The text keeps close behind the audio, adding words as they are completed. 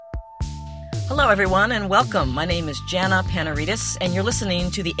Hello, everyone, and welcome. My name is Jana Panaritis, and you're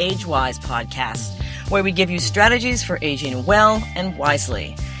listening to the AgeWise podcast, where we give you strategies for aging well and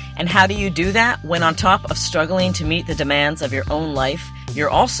wisely. And how do you do that when, on top of struggling to meet the demands of your own life, you're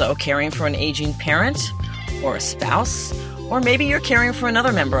also caring for an aging parent or a spouse, or maybe you're caring for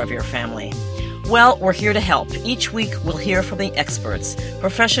another member of your family? Well, we're here to help. Each week, we'll hear from the experts,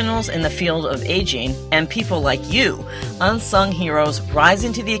 professionals in the field of aging, and people like you, unsung heroes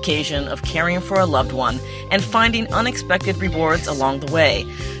rising to the occasion of caring for a loved one and finding unexpected rewards along the way.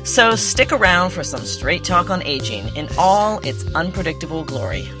 So stick around for some straight talk on aging in all its unpredictable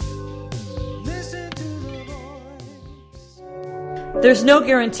glory. There's no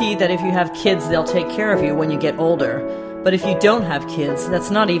guarantee that if you have kids, they'll take care of you when you get older. But if you don't have kids,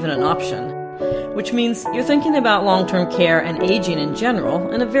 that's not even an option. Which means you're thinking about long-term care and aging in general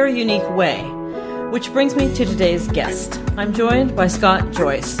in a very unique way. Which brings me to today's guest. I'm joined by Scott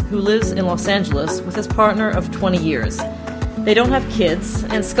Joyce, who lives in Los Angeles with his partner of 20 years. They don't have kids,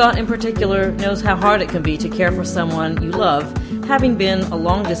 and Scott in particular knows how hard it can be to care for someone you love, having been a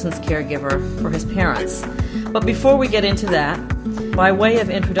long-distance caregiver for his parents. But before we get into that, by way of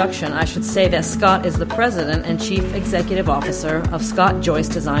introduction, I should say that Scott is the president and chief executive officer of Scott Joyce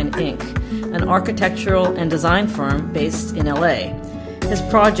Design, Inc., an architectural and design firm based in LA. His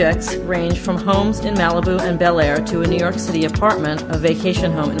projects range from homes in Malibu and Bel Air to a New York City apartment, a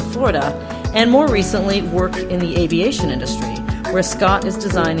vacation home in Florida, and more recently, work in the aviation industry, where Scott is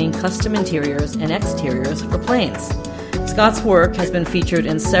designing custom interiors and exteriors for planes. Scott's work has been featured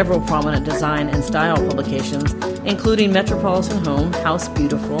in several prominent design and style publications, including Metropolitan Home, House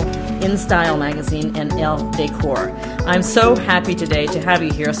Beautiful, InStyle Magazine, and Elle Decor. I'm so happy today to have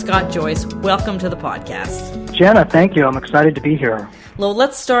you here. Scott Joyce, welcome to the podcast. Jana, thank you. I'm excited to be here. Well,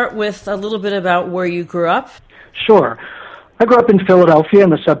 let's start with a little bit about where you grew up. Sure. I grew up in Philadelphia,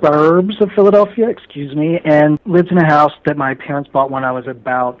 in the suburbs of Philadelphia, and lived in a house that my parents bought when I was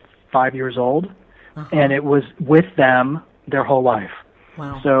about 5 years old. And it was with them their whole life.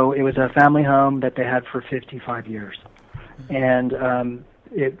 Wow. So it was a family home that they had for 55 years. And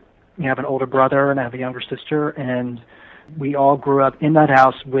you have an older brother and I have a younger sister, and we all grew up in that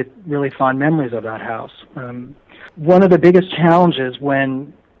house with really fond memories of that house. One of the biggest challenges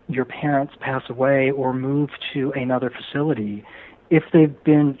when your parents pass away or move to another facility, if they've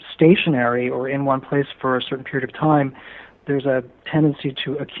been stationary or in one place for a certain period of time, there's a tendency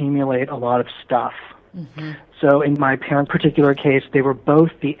to accumulate a lot of stuff. Mm-hmm. So in my parents' particular case, they were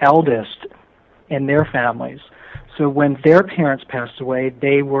both the eldest in their families. So when their parents passed away,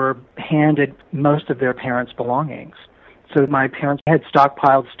 they were handed most of their parents' belongings. So my parents had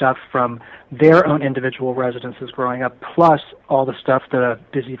stockpiled stuff from their own individual residences growing up, plus all the stuff that a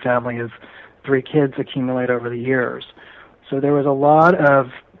busy family of 3 kids accumulate over the years. So there was a lot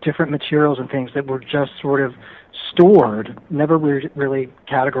of different materials and things that were just sort of stored, never really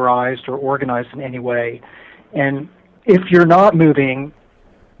categorized or organized in any way. And if you're not moving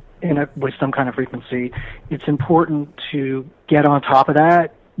with some kind of frequency, it's important to get on top of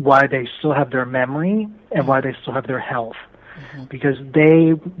that while they still have their memory and while they still have their health. Mm-hmm. Because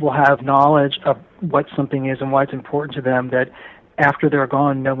they will have knowledge of what something is and why it's important to them that after they're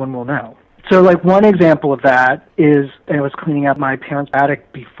gone, no one will know. So like one example of that is I was cleaning out my parents'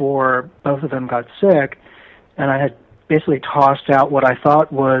 attic before both of them got sick, and I had basically tossed out what I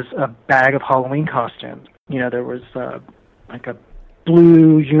thought was a bag of Halloween costumes. You know, there was like a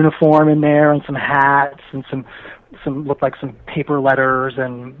blue uniform in there and some hats and some looked like some paper letters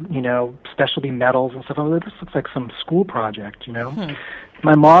and, you know, specialty medals and stuff. I was like, this looks like some school project, you know.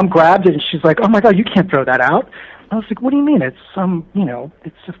 My mom grabbed it and she's like, oh my God, you can't throw that out. I was like, what do you mean? It's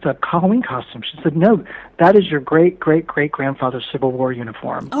it's just a Halloween costume. She said, no, that is your great-great-great-grandfather's Civil War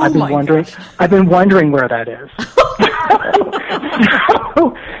uniform. Oh, I've been wondering where that is.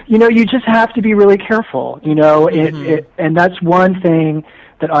 So, you know, you just have to be really careful, you know, and that's one thing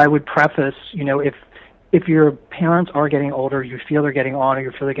that I would preface, you know, if your parents are getting older, you feel they're getting on, or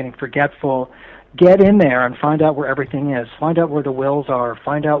you feel they're getting forgetful, get in there and find out where everything is. Find out where the wills are.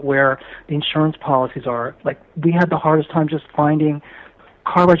 Find out where the insurance policies are. Like, we had the hardest time just finding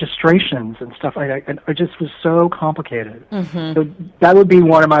car registrations and stuff like that. And it just was so complicated. Mm-hmm. So that would be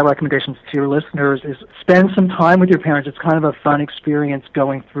one of my recommendations to your listeners is spend some time with your parents. It's kind of a fun experience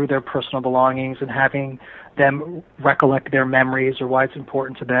going through their personal belongings and having them recollect their memories or why it's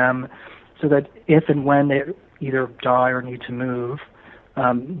important to them, so that if and when they either die or need to move,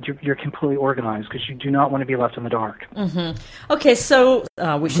 you're completely organized because you do not want to be left in the dark. Mm-hmm. Okay, so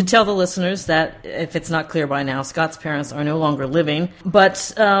we should tell the listeners that, if it's not clear by now, Scott's parents are no longer living.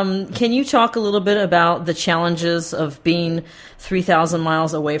 But can you talk a little bit about the challenges of being 3,000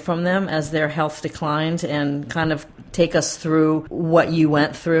 miles away from them as their health declined, and kind of take us through what you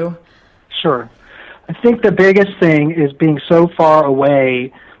went through? Sure. I think the biggest thing is being so far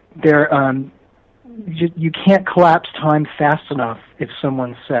away. You can't collapse time fast enough if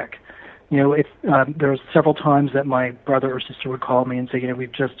someone's sick. If there was several times that my brother or sister would call me and say,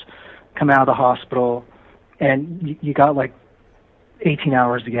 we've just come out of the hospital, and you got like 18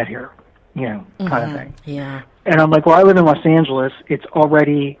 hours to get here, kind of thing. Yeah. And I'm like, well, I live in Los Angeles. It's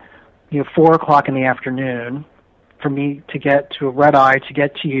already 4 o'clock in the afternoon. For me to get to a red eye, to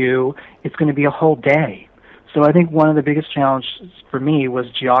get to you, it's going to be a whole day. So I think one of the biggest challenges for me was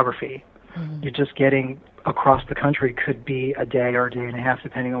geography. Mm-hmm. You're just getting across the country could be a day or a day and a half,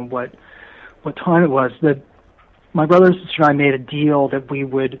 depending on what time it was. My brother and sister and I made a deal that we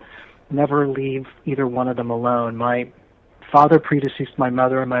would never leave either one of them alone. My father predeceased my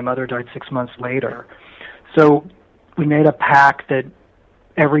mother, and my mother died 6 months later. So we made a pact that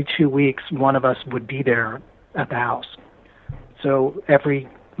every 2 weeks one of us would be there at the house. So every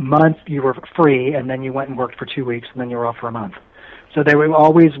month you were free, and then you went and worked for 2 weeks, and then you were off for a month. So there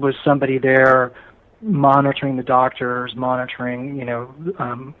always was somebody there monitoring the doctors, monitoring,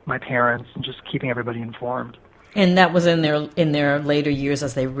 my parents, and just keeping everybody informed. And that was in their later years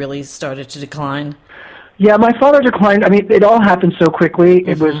as they really started to decline? Yeah, my father declined. I mean, it all happened so quickly. Mm-hmm.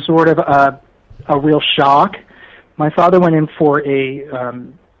 It was sort of a real shock. My father went in for a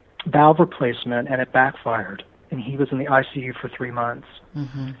valve replacement, and it backfired. And he was in the ICU for 3 months.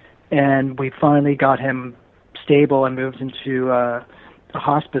 Mm-hmm. And we finally got him stable and moved into a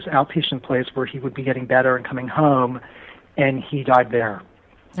hospice outpatient place where he would be getting better and coming home, and he died there.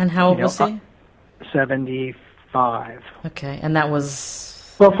 And how old was he? 75. Okay, and that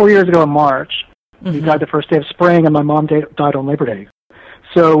was... Well, 4 years ago in March. Mm-hmm. He died the first day of spring, and my mom died on Labor Day.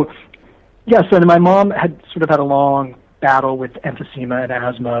 So, yes, and my mom had sort of had a long battle with emphysema and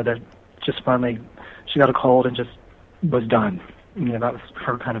asthma that just finally, she got a cold and just was done. That was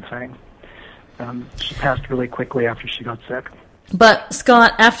her kind of thing. She passed really quickly after she got sick. But,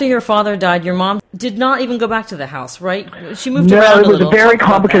 Scott, after your father died, your mom did not even go back to the house, right? She moved around a little. No, it was very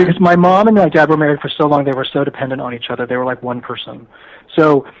complicated because my mom and my dad were married for so long. They were so dependent on each other. They were like one person.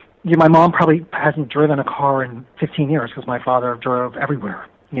 So my mom probably hasn't driven a car in 15 years because my father drove everywhere.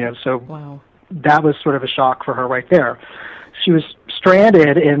 So wow. That was sort of a shock for her right there. She was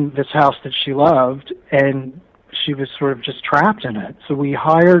stranded in this house that she loved, and she was sort of just trapped in it. So we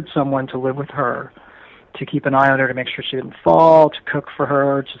hired someone to live with her, to keep an eye on her, to make sure she didn't fall, to cook for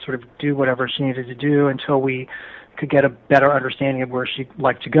her, to sort of do whatever she needed to do until we could get a better understanding of where she'd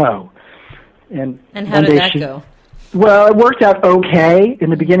like to go. And how did that go? Well, it worked out okay. In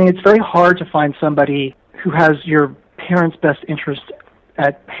the beginning, it's very hard to find somebody who has your parents' best interest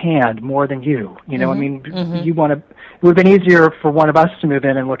at hand more than you. Mm-hmm. I mean, mm-hmm. It would have been easier for one of us to move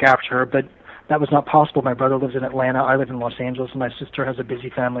in and look after her, but that was not possible. My brother lives in Atlanta, I live in Los Angeles, and my sister has a busy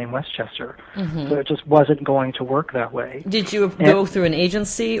family in Westchester. Mm-hmm. So it just wasn't going to work that way. Did you go through an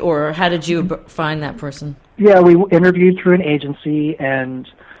agency, or how did you find that person? Yeah, we interviewed through an agency, and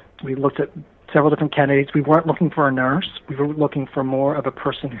we looked at several different candidates. We weren't looking for a nurse. We were looking for more of a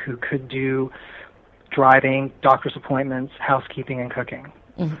person who could do driving, doctor's appointments, housekeeping, and cooking.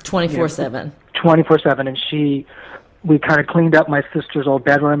 24/7. 24/7, and we kind of cleaned up my sister's old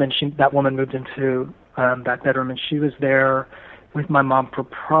bedroom, and that woman moved into that bedroom, and she was there with my mom for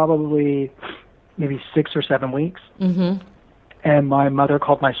probably maybe 6 or 7 weeks. Mm-hmm. And my mother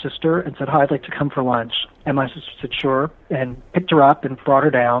called my sister and said, "Hi, I'd like to come for lunch." And my sister said, "Sure," and picked her up and brought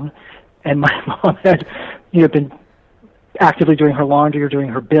her down. And my mom had, been actively doing her laundry or doing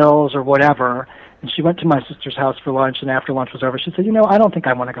her bills or whatever. And she went to my sister's house for lunch, and after lunch was over, she said, I don't think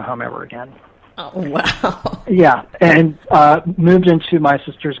I want to go home ever again. Oh, wow. Yeah, and moved into my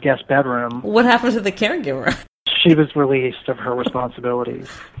sister's guest bedroom. What happened to the caregiver? She was released of her responsibilities.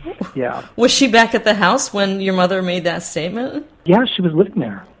 Yeah. Was she back at the house when your mother made that statement? Yeah, she was living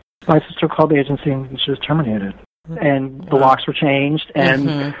there. My sister called the agency, and she was terminated. And the locks were changed,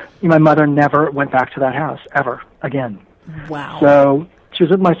 and my mother never went back to that house, ever, again. Wow. So she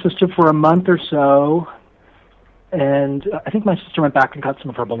was with my sister for a month or so, and I think my sister went back and got some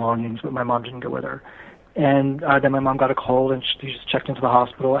of her belongings, but my mom didn't go with her. And then my mom got a cold, and she just checked into the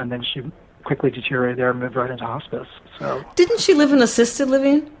hospital, and then she quickly deteriorated there and moved right into hospice. So didn't she live in assisted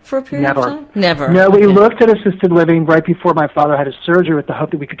living for a period of time? Never. No, we looked at assisted living right before my father had his surgery with the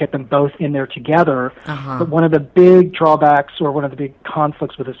hope that we could get them both in there together. But one of the big drawbacks or one of the big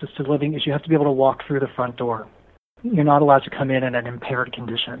conflicts with assisted living is you have to be able to walk through the front door. You're not allowed to come in an impaired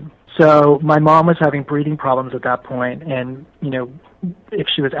condition. So my mom was having breathing problems at that point, and, if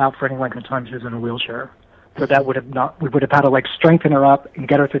she was out for any length of time, she was in a wheelchair. So that we would have had to strengthen her up and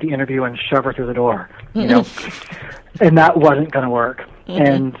get her through the interview and shove her through the door, and that wasn't going to work.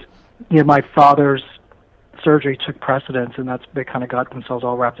 And, my father's surgery took precedence, and they kind of got themselves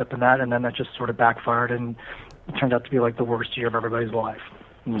all wrapped up in that, and then that just sort of backfired, and it turned out to be the worst year of everybody's life.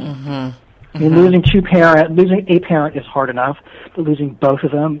 I mean, losing a parent is hard enough, but losing both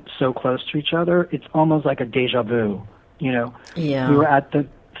of them so close to each other, it's almost like a deja vu, Yeah. We were at the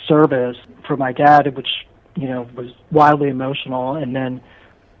service for my dad, which, was wildly emotional, and then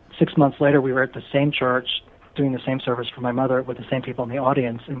 6 months later we were at the same church doing the same service for my mother with the same people in the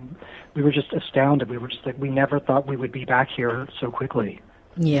audience, and we were just astounded. We were just we never thought we would be back here so quickly.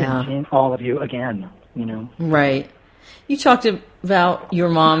 Yeah. Seeing all of you again, Right. You talked about your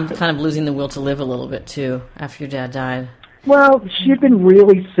mom kind of losing the will to live a little bit, too, after your dad died. Well, she had been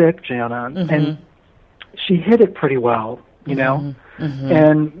really sick, Jana, and she hid it pretty well,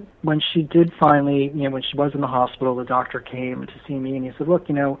 And when she did finally, when she was in the hospital, the doctor came to see me, and he said, look,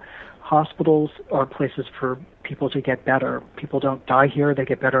 hospitals are places for people to get better. People don't die here, they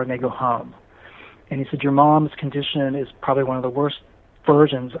get better, and they go home. And he said, your mom's condition is probably one of the worst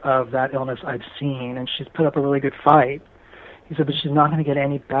versions of that illness I've seen, and she's put up a really good fight. He said, but she's not going to get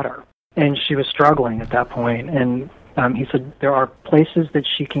any better. And she was struggling at that point, and he said there are places that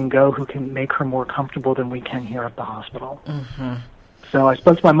she can go who can make her more comfortable than we can here at the hospital. So I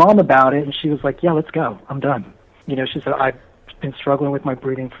spoke to my mom about it, and she was like, yeah, let's go. I'm done. She said, I've been struggling with my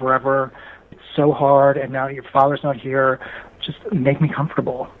breathing forever. It's so hard, and now your father's not here. Just make me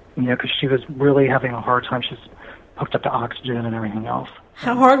comfortable, because she was really having a hard time. She's hooked up to oxygen and everything else.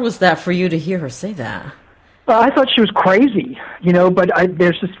 How hard was that for you to hear her say that? Well, I thought she was crazy, but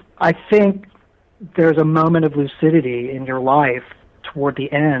I think there's a moment of lucidity in your life toward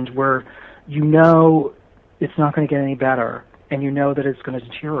the end where it's not going to get any better, and that it's going to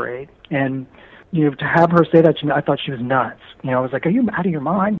deteriorate. And, to have her say that to me, I thought she was nuts. I was like, are you out of your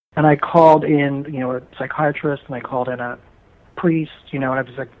mind? And I called in, a psychiatrist, and I called in a priest, and I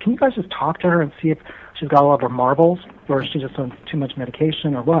was like, can you guys just talk to her and see if she's got all of her marbles, or is she just on too much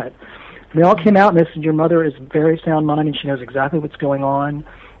medication, or what? And they all came out, and they said, your mother is very sound mind, and she knows exactly what's going on,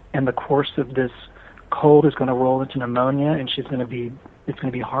 and the course of this cold is going to roll into pneumonia, and it's going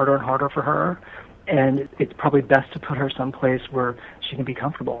to be harder and harder for her, and it's probably best to put her someplace where she can be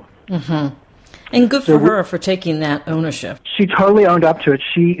comfortable. And good for her for taking that ownership. She totally owned up to it.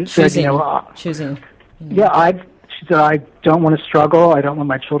 She said, choosing. Yeah, she said, I don't want to struggle. I don't want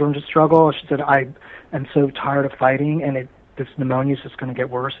my children to struggle. She said, I am so tired of fighting, and this pneumonia is just going to get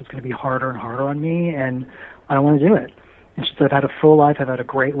worse. It's going to be harder and harder on me, and I don't want to do it. And she said, I've had a full life. I've had a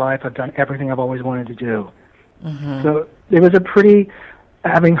great life. I've done everything I've always wanted to do. So it was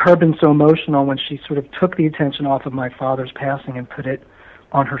having her been so emotional when she sort of took the attention off of my father's passing and put it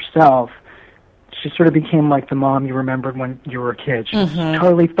on herself, she sort of became like the mom you remembered when you were a kid. She was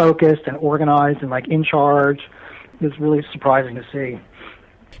totally focused and organized and in charge. It was really surprising to see.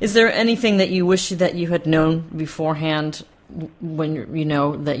 Is there anything that you wish that you had known beforehand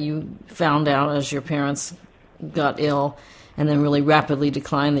when that you found out as your parents got ill and then really rapidly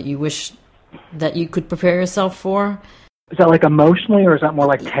declined that you wish that you could prepare yourself for? Is that emotionally, or is that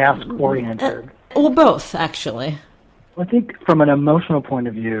more task-oriented? Well, both, actually. I think from an emotional point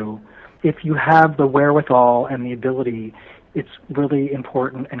of view, if you have the wherewithal and the ability, it's really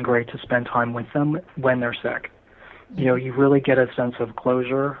important and great to spend time with them when they're sick. You really get a sense of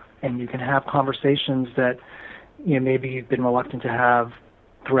closure, and you can have conversations that maybe you've been reluctant to have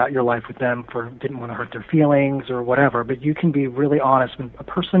throughout your life with them didn't want to hurt their feelings or whatever, but you can be really honest. When a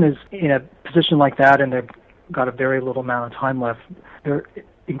person is in a position like that and they've got a very little amount of time left, they're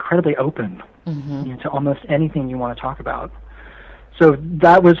incredibly open to almost anything you want to talk about. So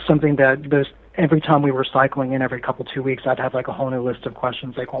that was something that every time we were cycling in every 2 weeks, I'd have a whole new list of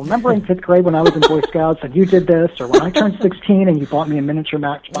questions remember in 5th grade when I was in Boy Scouts and you did this, or when I turned 16 and you bought me a miniature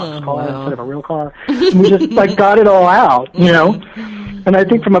Matchbox car instead of a real car. And we just got it all out, And I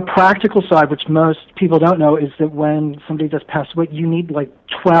think from a practical side, which most people don't know, is that when somebody does pass away, you need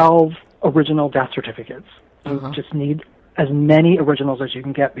 12 original death certificates. You just need as many originals as you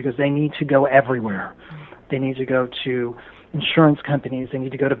can get because they need to go everywhere. They need to go to insurance companies. They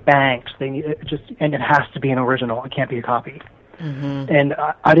need to go to banks. And it has to be an original. It can't be a copy. And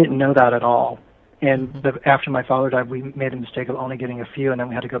I didn't know that at all. And after my father died, we made the mistake of only getting a few, and then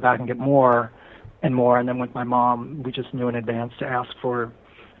we had to go back and get more and more. And then with my mom, we just knew in advance to ask for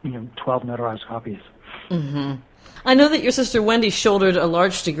 12 notarized copies. I know that your sister Wendy shouldered a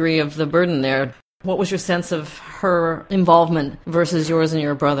large degree of the burden there. What was your sense of her involvement versus yours and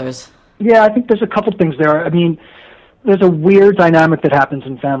your brother's? Yeah, I think there's a couple things there. I mean, there's a weird dynamic that happens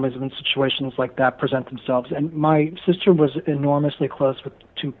in families when situations like that present themselves. And my sister was enormously close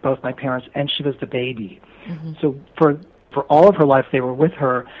to both my parents, and she was the baby. So for all of her life, they were with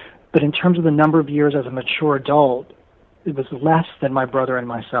her. But in terms of the number of years as a mature adult, it was less than my brother and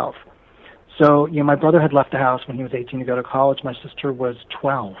myself. So, my brother had left the house when he was 18 to go to college. My sister was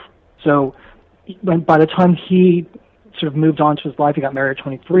 12. So by the time he sort of moved on to his life, he got married at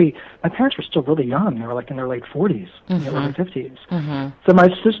 23, my parents were still really young. They were like in their late 40s, early 50s. So my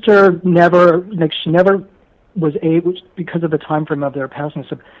sister never was able, because of the time frame of their passing,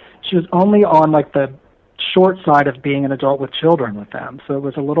 so she was only on like the short side of being an adult with children with them. So it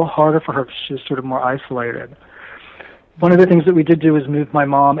was a little harder for her because she was sort of more isolated. One of the things that we did do is move my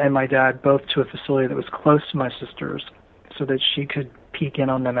mom and my dad both to a facility that was close to my sister's so that she could peek in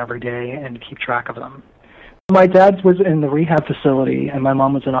on them every day and keep track of them. My dad was in the rehab facility and my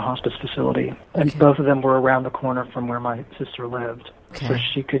mom was in a hospice facility, and both of them were around the corner from where my sister lived, so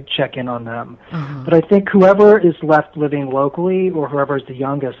she could check in on them. But I think whoever is left living locally or whoever is the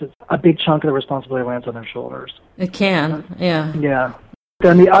youngest, a big chunk of the responsibility lands on their shoulders. It can, yeah. Yeah.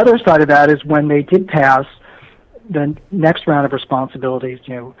 Then the other side of that is when they did pass, the next round of responsibilities,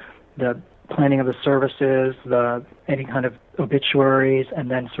 the planning of the services, any kind of obituaries, and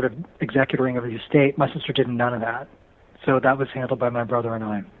then sort of executoring of the estate. My sister did none of that. So that was handled by my brother and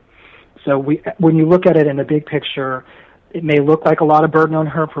I. So when you look at it in the big picture, it may look like a lot of burden on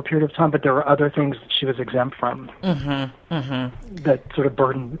her for a period of time, but there were other things that she was exempt from that sort of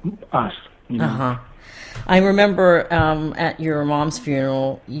burdened us. I remember at your mom's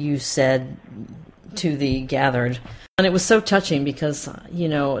funeral, you said to the gathered, and it was so touching because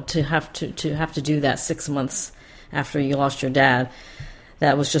to have to do that 6 months after you lost your dad,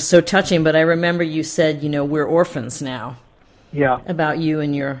 that was just so touching. But I remember you said, we're orphans now. Yeah. About you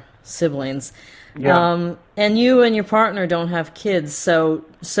and your siblings. Yeah. And you and your partner don't have kids, so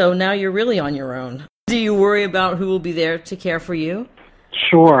now you're really on your own. Do you worry about who will be there to care for you?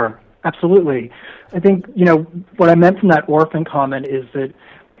 Sure, absolutely. I think what I meant from that orphan comment is that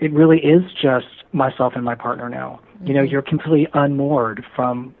it really is just myself and my partner now. You're completely unmoored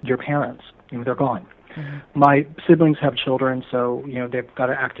from your parents. They're gone. My siblings have children, so, they've got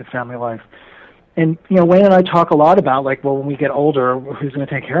an active family life. And, Wayne and I talk a lot about, when we get older, who's going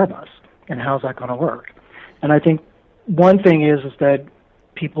to take care of us and how's that going to work? And I think one thing is that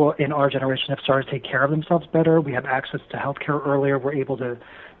people in our generation have started to take care of themselves better. We have access to health care earlier. We're able to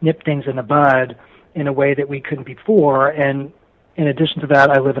nip things in the bud in a way that we couldn't before. And in addition to that,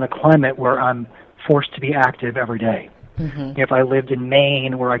 I live in a climate where I'm forced to be active every day. If I lived in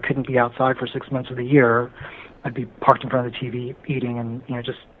Maine where I couldn't be outside for 6 months of the year, I'd be parked in front of the TV eating and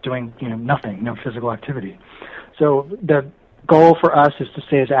just doing nothing, no physical activity. So the goal for us is to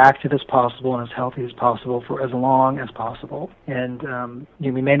stay as active as possible and as healthy as possible for as long as possible. And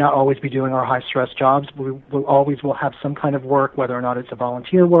we may not always be doing our high-stress jobs, but we always will have some kind of work, whether or not it's a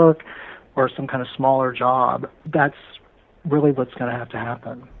volunteer work or some kind of smaller job. That's really what's going to have to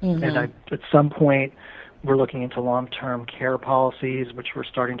happen. And at some point, we're looking into long-term care policies, which we're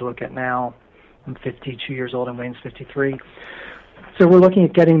starting to look at now. I'm 52 years old and Wayne's 53. So we're looking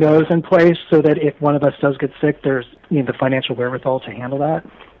at getting those in place so that if one of us does get sick, there's the financial wherewithal to handle that.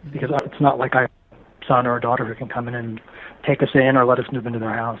 Because it's not like I have a son or a daughter who can come in and take us in or let us move into their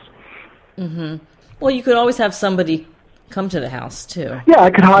house. Well, you could always have somebody come to the house, too. Yeah,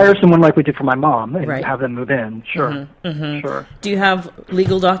 I could hire someone like we did for my mom and have them move in. Sure. Sure. Do you have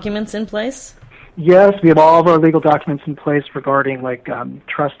legal documents in place? Yes, we have all of our legal documents in place regarding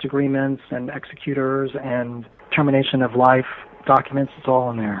trust agreements and executors and termination of life documents. It's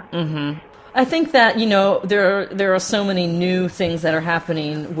all in there. I think that, there are so many new things that are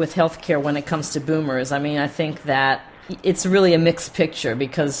happening with healthcare when it comes to boomers. I mean, I think that it's really a mixed picture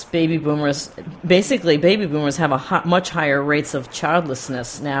because baby boomers have much higher rates of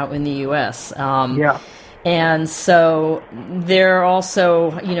childlessness now in the U.S. And so they're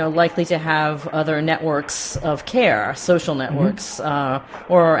also, likely to have other networks of care, social networks, or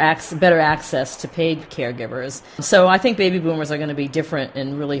better access to paid caregivers. So I think baby boomers are going to be different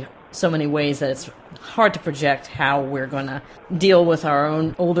in really so many ways that it's hard to project how we're going to deal with our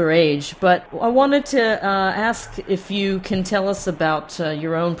own older age. But I wanted to ask if you can tell us about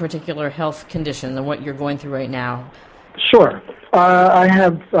your own particular health condition and what you're going through right now. Sure. I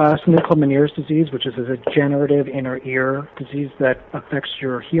have something called Meniere's disease, which is a degenerative inner ear disease that affects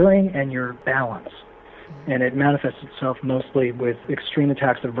your hearing and your balance. And it manifests itself mostly with extreme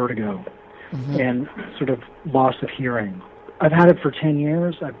attacks of vertigo and sort of loss of hearing. I've had it for 10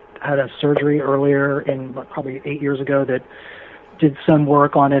 years. I've had a surgery earlier, probably 8 years ago, that did some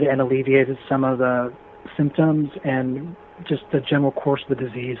work on it and alleviated some of the symptoms, and just the general course of the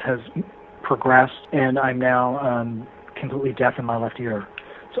disease has progressed, and I'm now completely deaf in my left ear.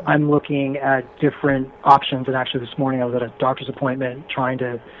 So I'm looking at different options, and actually this morning I was at a doctor's appointment trying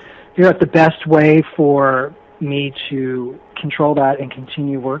to figure out the best way for me to control that and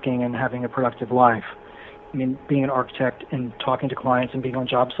continue working and having a productive life. I mean, being an architect and talking to clients and being on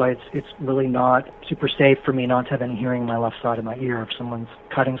job sites, it's really not super safe for me not to have any hearing in my left side of my ear. If someone's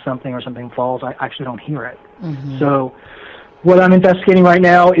cutting something or something falls, I actually don't hear it. So what I'm investigating right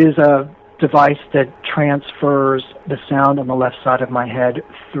now is a device that transfers the sound on the left side of my head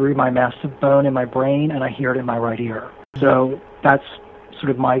through my massive bone in my brain, and I hear it in my right ear. So that's sort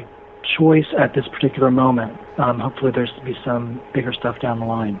of my choice at this particular moment. Hopefully there's to be some bigger stuff down the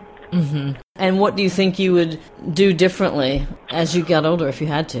line. And what do you think you would do differently as you got older if you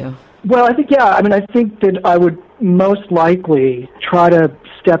had to? Well, I think that I would most likely try to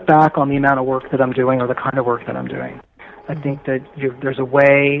step back on the amount of work that I'm doing or the kind of work that I'm doing. I think that there's a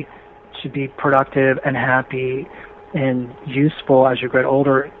way to be productive and happy and useful as you get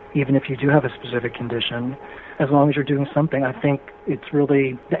older, even if you do have a specific condition, as long as you're doing something. I think it's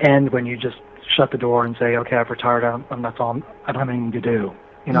really the end when you just shut the door and say, okay, I've retired, that's all, I don't have anything to do.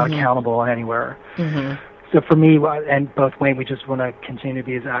 You're not accountable anywhere. So for me, and both Wayne, we just want to continue to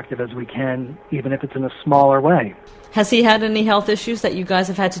be as active as we can, even if it's in a smaller way. Has he had any health issues that you guys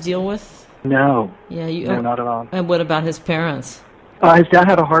have had to deal with? No. Yeah, no, not at all. And what about his parents? His dad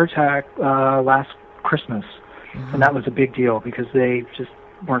had a heart attack last Christmas, and that was a big deal because they just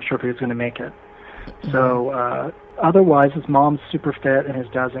weren't sure if he was going to make it. So otherwise, his mom's super fit and his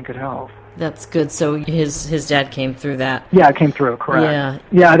dad's in good health. That's good. So his dad came through that. Yeah, it came through, correct.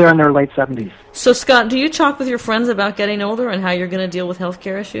 Yeah, they're in their late 70s. So, Scott, do you talk with your friends about getting older and how you're going to deal with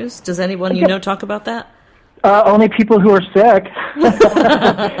healthcare issues? Does anyone you know talk about that? Only people who are sick.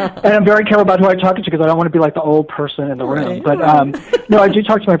 And I'm very careful about who I talk to because I don't want to be like the old person in the room. But no, I do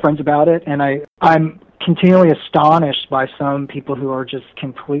talk to my friends about it, and I'm continually astonished by some people who are just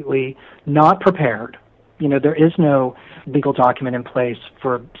completely not prepared. You know, there is no legal document in place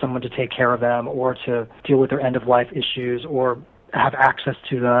for someone to take care of them or to deal with their end-of-life issues or have access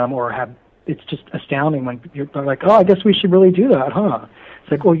to them or have... It's just astounding when you're like, oh, I guess we should really do that, huh?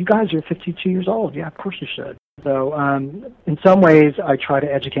 It's like, well, you guys are 52 years old. Yeah, of course you should. So in some ways, I try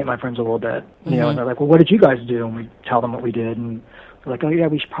to educate my friends a little bit. You know, and they're like, well, what did you guys do? And we tell them what we did, and they're like, oh, yeah,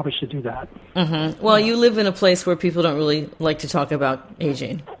 we probably should do that. Well, you live in a place where people don't really like to talk about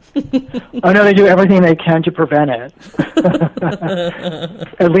aging. Oh, no, they do everything they can to prevent it.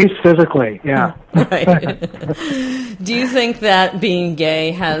 At least physically, yeah. Right. Do you think that being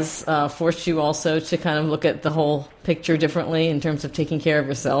gay has forced you also to kind of look at the whole picture differently in terms of taking care of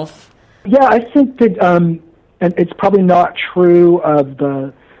yourself? Yeah, I think that, and it's probably not true of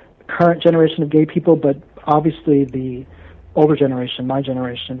the current generation of gay people, but obviously the older generation, my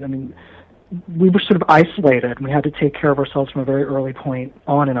generation, I mean, we were sort of isolated. We had to take care of ourselves from a very early point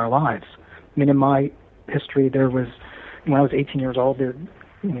on in our lives. I mean, in my history, there was, when I was 18 years old,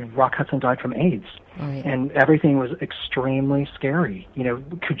 Rock Hudson died from AIDS. Right. And everything was extremely scary. You know,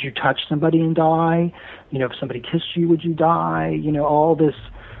 could you touch somebody and die? You know, if somebody kissed you, would you die? You know, all this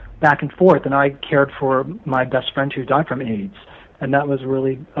back and forth. And I cared for my best friend who died from AIDS. And that was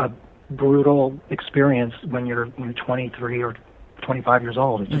really a brutal experience when you're 23 or 25 years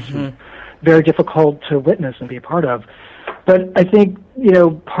old. It's just very difficult to witness and be a part of. But I think, you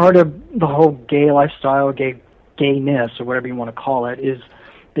know, part of the whole gay lifestyle, gayness, or whatever you want to call it, is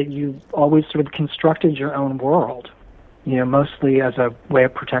that you always sort of constructed your own world, you know, mostly as a way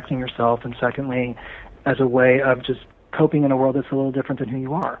of protecting yourself, and secondly, as a way of just coping in a world that's a little different than who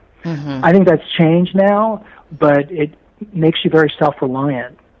you are. I think that's changed now, but it makes you very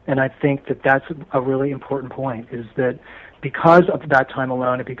self-reliant. And I think that that's a really important point, is that because of that time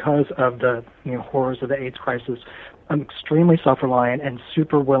alone and because of the horrors of the AIDS crisis, I'm extremely self-reliant and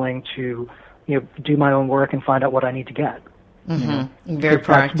super willing to do my own work and find out what I need to get. Very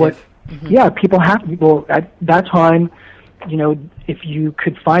proactive. Yeah, people have. Well, at that time, if you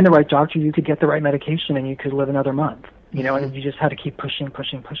could find the right doctor, you could get the right medication and you could live another month. And you just had to keep pushing.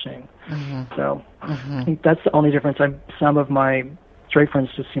 So I think that's the only difference. Some of my straight friends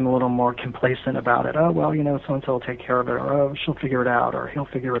just seem a little more complacent about it. Oh, well, so-and-so will take care of it, or oh, she'll figure it out, or he'll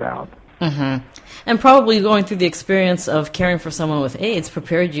figure it out. Mm-hmm. And probably going through the experience of caring for someone with AIDS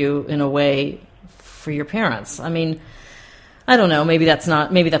prepared you in a way for your parents. I mean, I don't know, maybe that's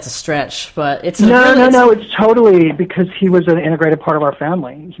a stretch, but it's... It's totally, because he was an integrated part of our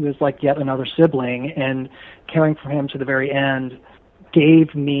family. He was like yet another sibling, and caring for him to the very end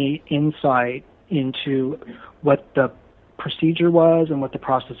gave me insight into what the procedure was and what the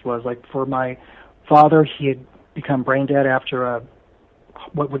process was. Like for my father, he had become brain dead after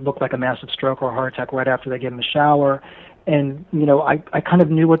what would look like a massive stroke or a heart attack right after they gave him a shower. And, I kind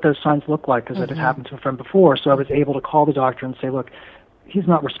of knew what those signs looked like because it had happened to a friend before. So I was able to call the doctor and say, look, he's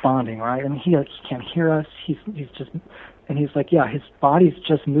not responding, right? And he can't hear us. He's like, yeah, his body's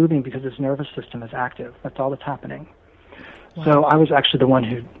just moving because his nervous system is active. That's all that's happening. Wow. So I was actually the one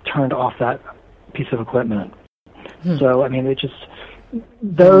who turned off that piece of equipment. So, I mean,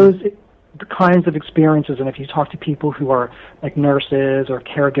 those kinds of experiences, and if you talk to people who are like nurses or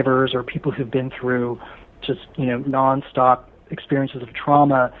caregivers or people who've been through just, nonstop experiences of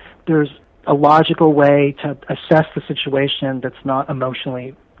trauma, there's a logical way to assess the situation that's not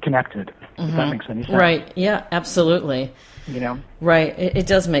emotionally connected, if that makes any sense. Right, yeah, absolutely. Right, it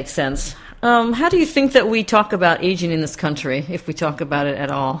does make sense. How do you think that we talk about aging in this country, if we talk about it at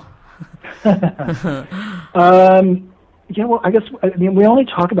all? We only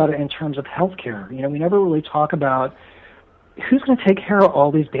talk about it in terms of healthcare. We never really talk about who's going to take care of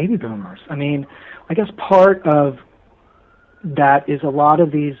all these baby boomers. I mean, I guess part of that is a lot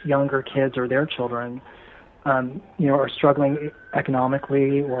of these younger kids or their children, are struggling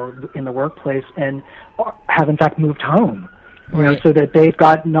economically or in the workplace and have in fact moved home, so that they've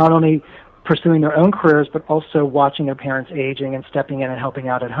got not only pursuing their own careers but also watching their parents aging and stepping in and helping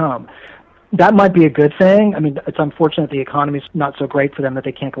out at home. That might be a good thing. I mean, it's unfortunate the economy's not so great for them that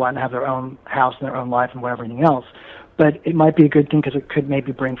they can't go out and have their own house and their own life and everything else. But it might be a good thing because it could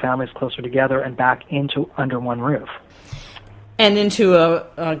maybe bring families closer together and back into under one roof. And into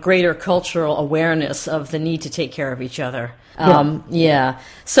a greater cultural awareness of the need to take care of each other. Yeah.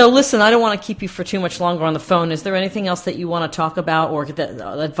 So listen, I don't want to keep you for too much longer on the phone. Is there anything else that you want to talk about or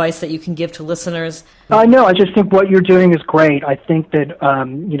advice that you can give to listeners? No, I just think what you're doing is great. I think that,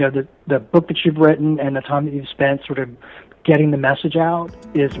 the book that you've written and the time that you've spent sort of getting the message out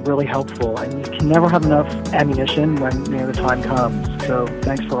is really helpful. And you can never have enough ammunition when the time comes. So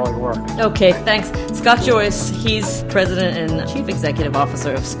thanks for all your work. Okay, thanks. Scott Joyce, he's president and chief executive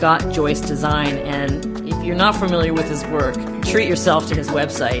officer of Scott Joyce Design. And if you're not familiar with his work, treat yourself to his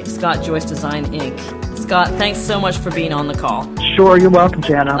website, Scott Joyce Design Inc. Scott, thanks so much for being on the call. Sure, you're welcome,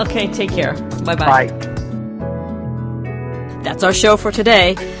 Jana. Okay, take care. Bye-bye. Bye. That's our show for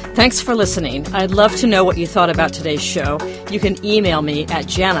today. Thanks for listening. I'd love to know what you thought about today's show. You can email me at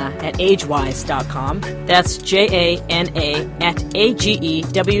jana@agewise.com. That's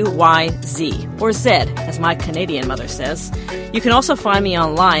JANA@AGEWYZ, or Z, as my Canadian mother says. You can also find me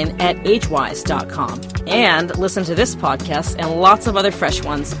online at agewise.com. And listen to this podcast and lots of other fresh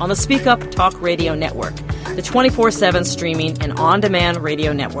ones on the Speak Up Talk Radio Network, the 24/7 streaming and on-demand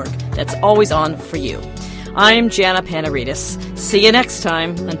radio network that's always on for you. I'm Jana Panaritis. See you next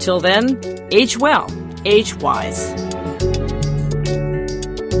time. Until then, age well, age wise.